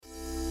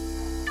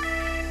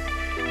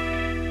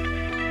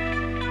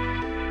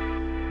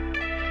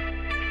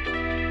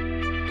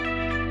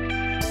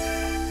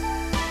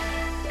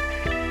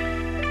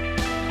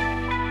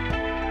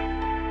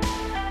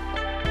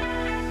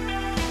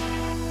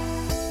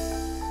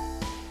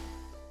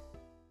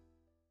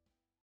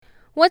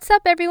What's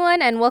up,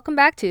 everyone, and welcome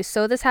back to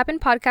So This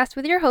Happened podcast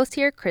with your host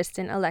here,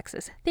 Kristen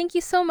Alexis. Thank you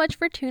so much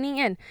for tuning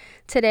in.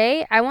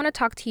 Today, I want to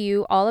talk to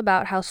you all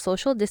about how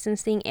social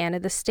distancing and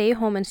the Stay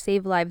Home and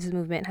Save Lives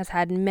movement has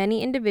had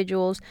many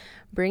individuals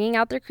bringing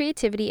out their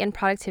creativity and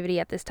productivity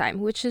at this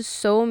time, which is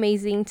so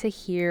amazing to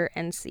hear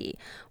and see.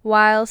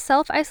 While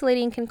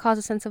self-isolating can cause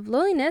a sense of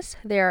loneliness,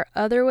 there are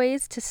other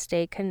ways to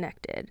stay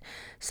connected.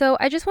 So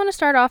I just want to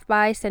start off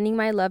by sending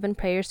my love and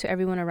prayers to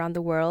everyone around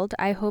the world.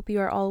 I hope you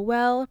are all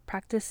well,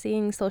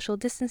 practicing social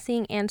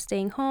distancing and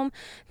staying home.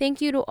 Thank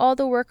you to all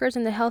the workers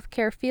in the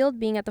healthcare field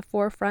being at the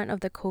forefront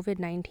of the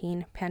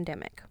COVID-19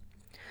 pandemic.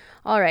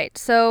 All right,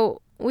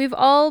 so we've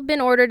all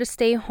been ordered to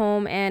stay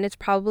home, and it's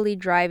probably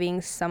driving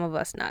some of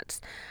us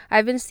nuts.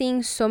 I've been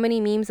seeing so many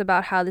memes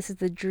about how this is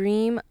the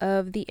dream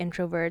of the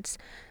introverts.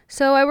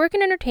 So I work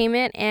in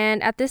entertainment,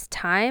 and at this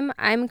time,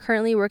 I'm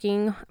currently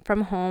working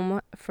from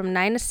home from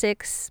 9 to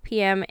 6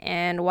 p.m.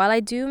 And while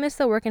I do miss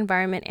the work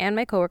environment and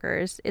my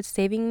coworkers, it's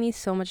saving me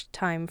so much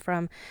time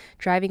from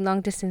driving long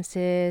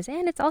distances,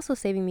 and it's also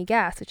saving me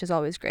gas, which is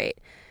always great.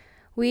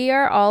 We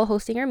are all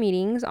hosting our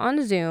meetings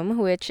on Zoom,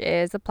 which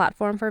is a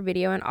platform for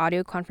video and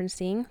audio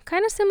conferencing,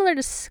 kind of similar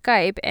to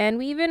Skype, and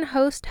we even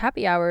host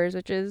happy hours,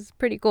 which is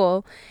pretty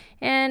cool.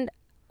 And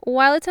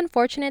while it's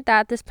unfortunate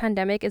that this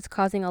pandemic is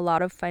causing a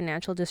lot of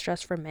financial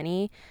distress for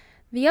many,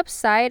 the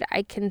upside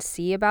I can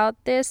see about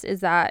this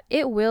is that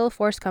it will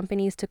force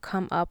companies to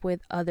come up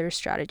with other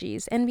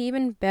strategies and be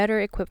even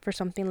better equipped for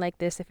something like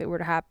this if it were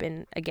to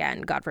happen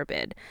again, God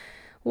forbid.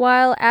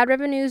 While ad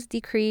revenues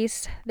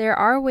decrease, there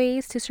are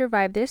ways to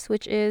survive this,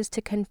 which is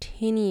to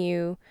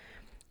continue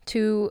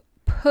to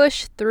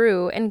push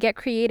through and get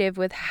creative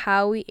with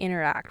how we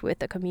interact with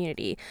the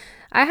community.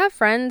 I have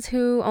friends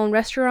who own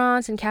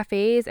restaurants and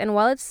cafes, and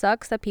while it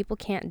sucks that people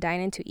can't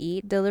dine in to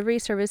eat, delivery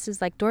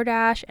services like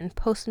DoorDash and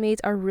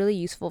Postmates are really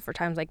useful for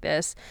times like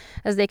this,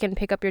 as they can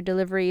pick up your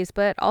deliveries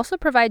but also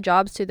provide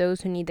jobs to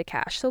those who need the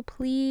cash. So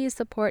please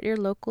support your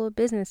local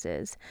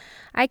businesses.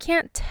 I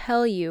can't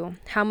tell you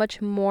how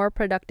much more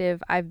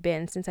productive I've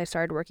been since I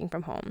started working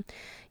from home.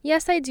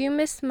 Yes, I do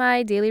miss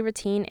my daily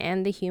routine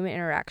and the human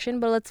interaction,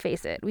 but let's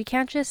face it, we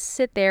can't just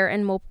sit there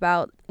and mope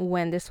about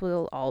when this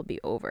will all be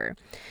over.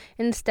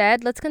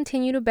 Instead, let's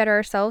continue to better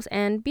ourselves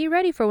and be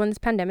ready for when this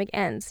pandemic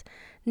ends.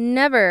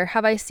 Never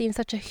have I seen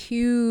such a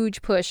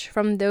huge push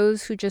from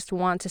those who just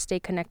want to stay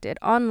connected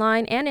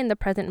online and in the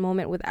present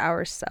moment with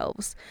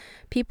ourselves.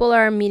 People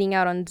are meeting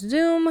out on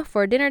Zoom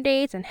for dinner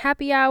dates and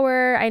happy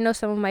hour. I know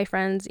some of my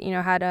friends,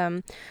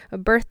 had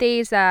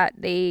birthdays that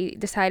they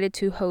decided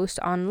to host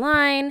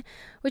online,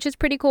 which is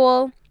pretty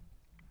cool.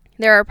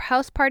 There are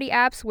house party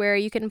apps where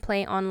you can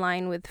play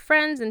online with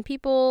friends, and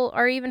people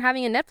are even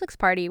having a Netflix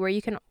party where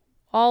you can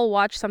all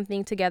watch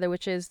something together,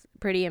 which is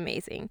pretty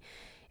amazing.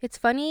 It's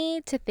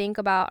funny to think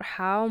about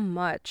how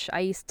much I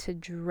used to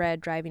dread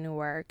driving to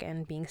work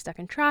and being stuck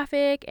in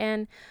traffic.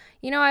 And,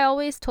 I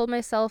always told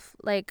myself,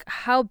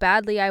 how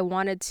badly I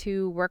wanted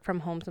to work from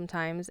home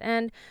sometimes.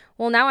 And,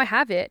 well, now I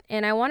have it.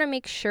 And I want to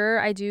make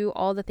sure I do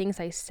all the things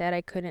I said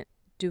I couldn't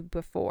do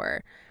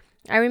before.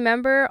 I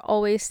remember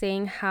always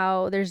saying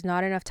how there's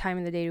not enough time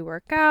in the day to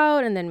work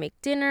out and then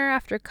make dinner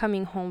after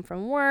coming home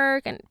from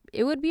work. And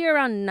it would be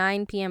around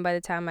 9 p.m. by the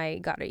time I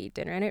got to eat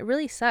dinner. And it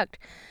really sucked.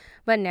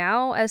 But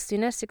now, as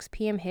soon as 6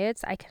 p.m.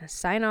 hits, I can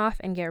sign off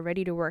and get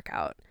ready to work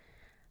out.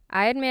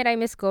 I admit I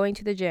miss going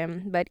to the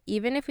gym, but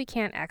even if we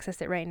can't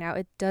access it right now,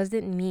 it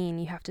doesn't mean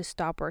you have to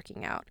stop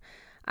working out.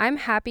 I'm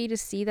happy to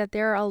see that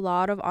there are a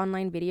lot of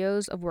online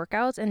videos of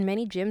workouts, and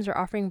many gyms are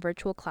offering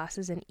virtual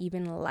classes and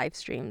even live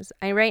streams.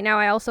 Right now,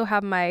 I also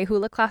have my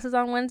hula classes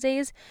on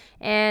Wednesdays,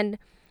 and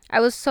I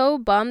was so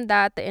bummed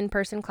that the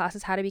in-person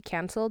classes had to be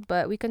canceled,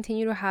 but we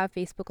continue to have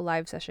Facebook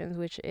Live sessions,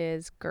 which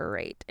is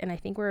great. And I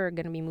think we're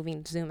going to be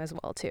moving to Zoom as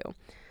well, too.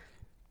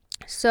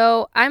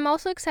 So I'm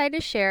also excited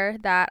to share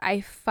that I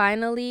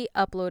finally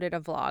uploaded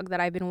a vlog that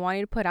I've been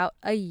wanting to put out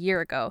a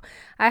year ago.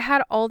 I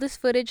had all this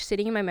footage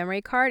sitting in my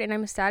memory card, and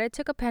I'm sad it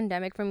took a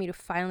pandemic for me to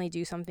finally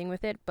do something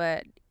with it,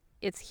 but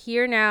it's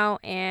here now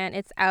and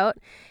it's out,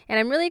 and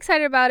I'm really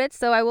excited about it.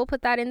 So I will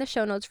put that in the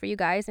show notes for you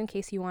guys in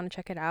case you want to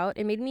check it out.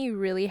 It made me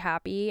really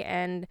happy,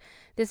 and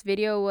this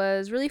video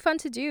was really fun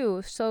to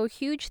do. So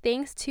huge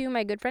thanks to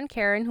my good friend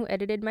Karen, who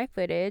edited my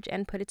footage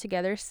and put it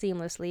together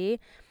seamlessly.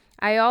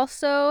 I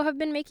also have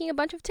been making a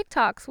bunch of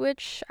TikToks,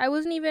 which I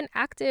wasn't even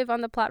active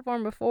on the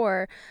platform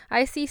before.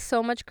 I see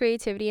so much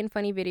creativity and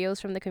funny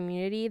videos from the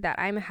community that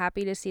I'm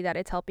happy to see that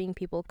it's helping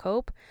people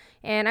cope.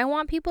 And I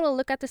want people to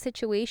look at the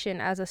situation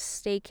as a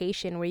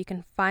staycation where you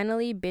can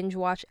finally binge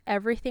watch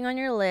everything on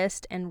your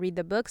list and read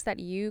the books that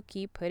you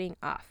keep putting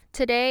off.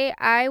 Today,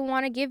 I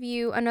want to give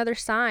you another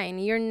sign,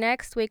 your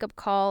next wake-up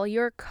call,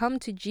 your come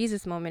to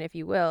Jesus moment, if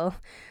you will,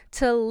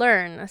 to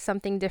learn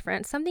something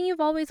different, something you've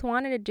always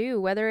wanted to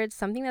do, whether it's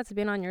something that's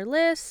been on your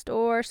list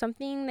or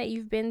something that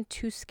you've been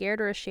too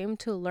scared or ashamed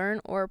to learn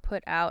or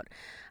put out.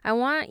 I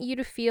want you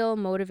to feel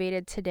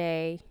motivated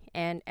today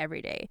and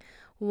every day.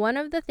 One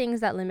of the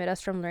things that limit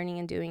us from learning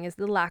and doing is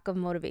the lack of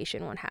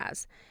motivation one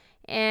has.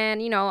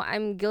 And,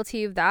 I'm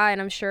guilty of that,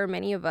 and I'm sure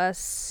many of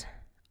us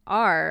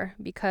are,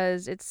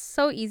 because it's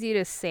so easy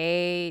to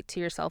say to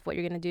yourself what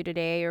you're going to do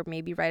today or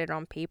maybe write it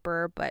on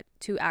paper, but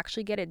to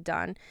actually get it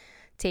done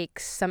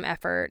takes some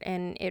effort.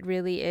 And it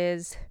really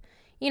is,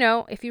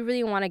 if you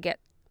really want to get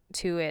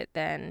to it,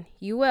 then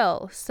you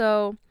will.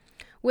 So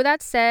with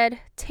that said,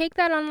 take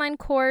that online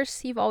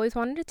course you've always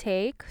wanted to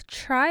take,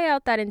 try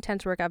out that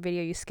intense workout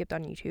video you skipped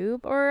on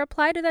YouTube, or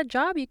apply to that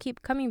job you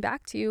keep coming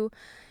back to. You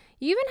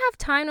even have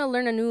time to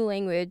learn a new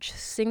language,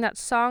 sing that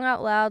song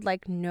out loud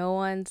like no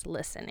one's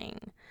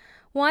listening.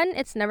 One,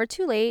 it's never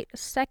too late.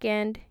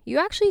 Second, you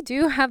actually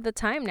do have the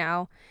time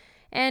now.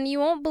 And you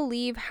won't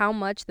believe how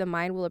much the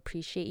mind will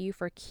appreciate you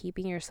for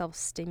keeping yourself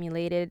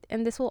stimulated.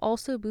 And this will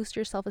also boost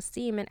your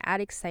self-esteem and add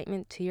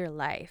excitement to your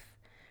life.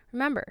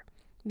 Remember,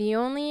 the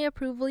only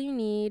approval you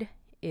need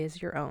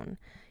is your own.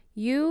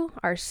 You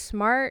are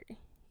smart,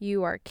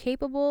 you are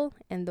capable,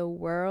 and the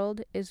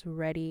world is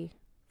ready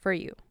for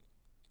you.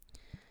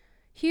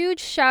 Huge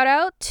shout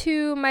out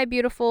to my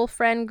beautiful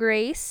friend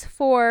Grace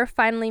for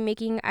finally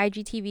making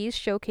IGTVs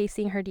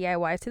showcasing her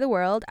DIYs to the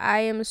world.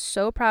 I am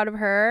so proud of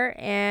her,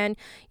 and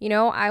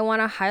I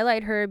want to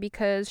highlight her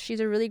because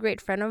she's a really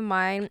great friend of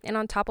mine. And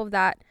on top of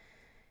that,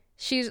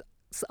 she's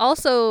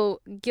also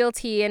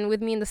guilty and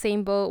with me in the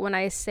same boat when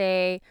I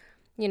say,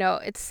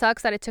 it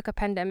sucks that it took a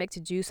pandemic to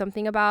do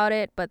something about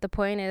it, but the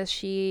point is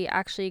she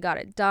actually got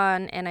it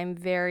done, and I'm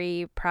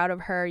very proud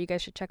of her. You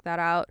guys should check that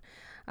out.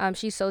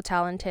 She's so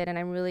talented, and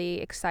I'm really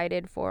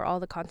excited for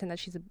all the content that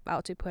she's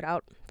about to put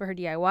out for her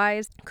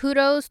DIYs.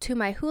 Kudos to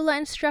my hula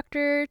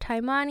instructor,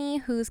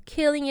 Taimani, who's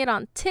killing it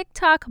on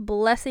TikTok,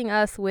 blessing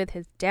us with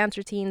his dance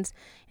routines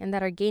and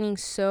that are gaining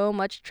so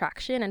much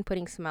traction and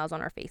putting smiles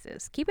on our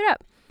faces. Keep it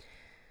up.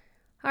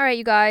 All right,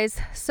 you guys.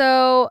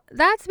 So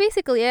that's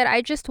basically it.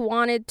 I just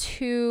wanted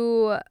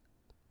to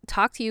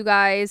talk to you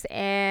guys,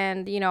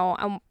 and,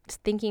 I'm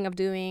thinking of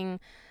doing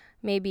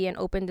maybe an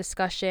open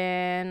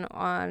discussion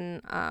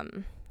on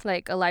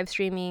like a live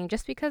streaming,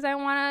 just because I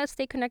want to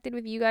stay connected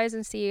with you guys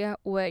and see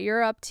what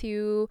you're up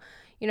to,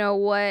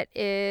 what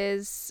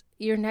is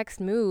your next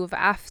move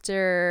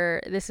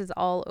after this is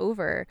all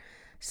over.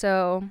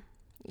 So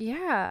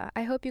yeah,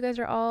 I hope you guys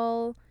are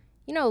all,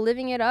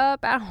 living it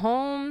up at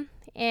home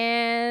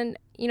and,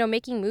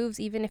 making moves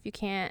even if you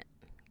can't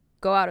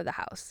go out of the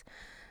house.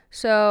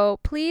 So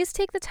please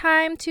take the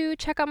time to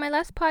check out my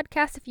last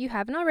podcast if you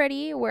haven't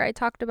already, where I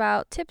talked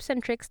about tips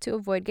and tricks to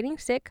avoid getting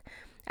sick.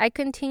 I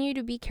continue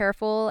to be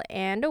careful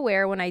and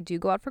aware when I do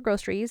go out for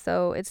groceries,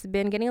 so it's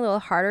been getting a little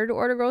harder to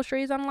order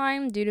groceries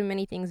online due to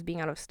many things being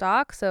out of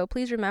stock. So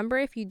please remember,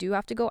 if you do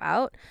have to go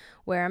out,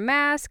 wear a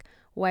mask,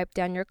 wipe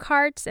down your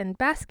carts and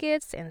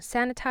baskets, and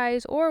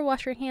sanitize or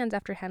wash your hands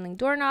after handling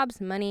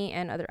doorknobs, money,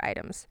 and other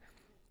items.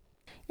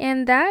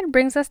 And that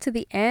brings us to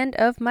the end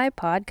of my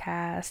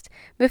podcast.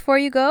 Before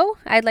you go,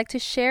 I'd like to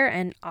share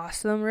an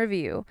awesome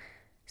review.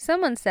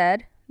 Someone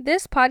said,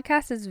 "This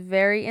podcast is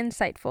very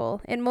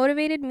insightful. It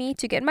motivated me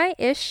to get my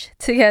ish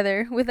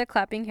together," with a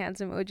clapping hands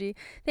emoji.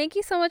 Thank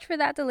you so much for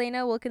that,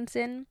 Delana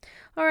Wilkinson.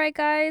 All right,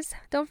 guys,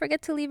 don't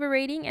forget to leave a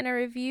rating and a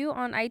review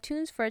on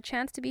iTunes for a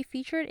chance to be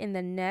featured in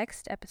the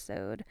next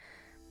episode.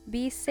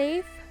 Be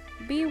safe,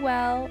 be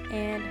well,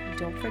 and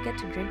don't forget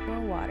to drink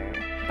more water.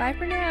 Bye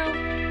for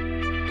now.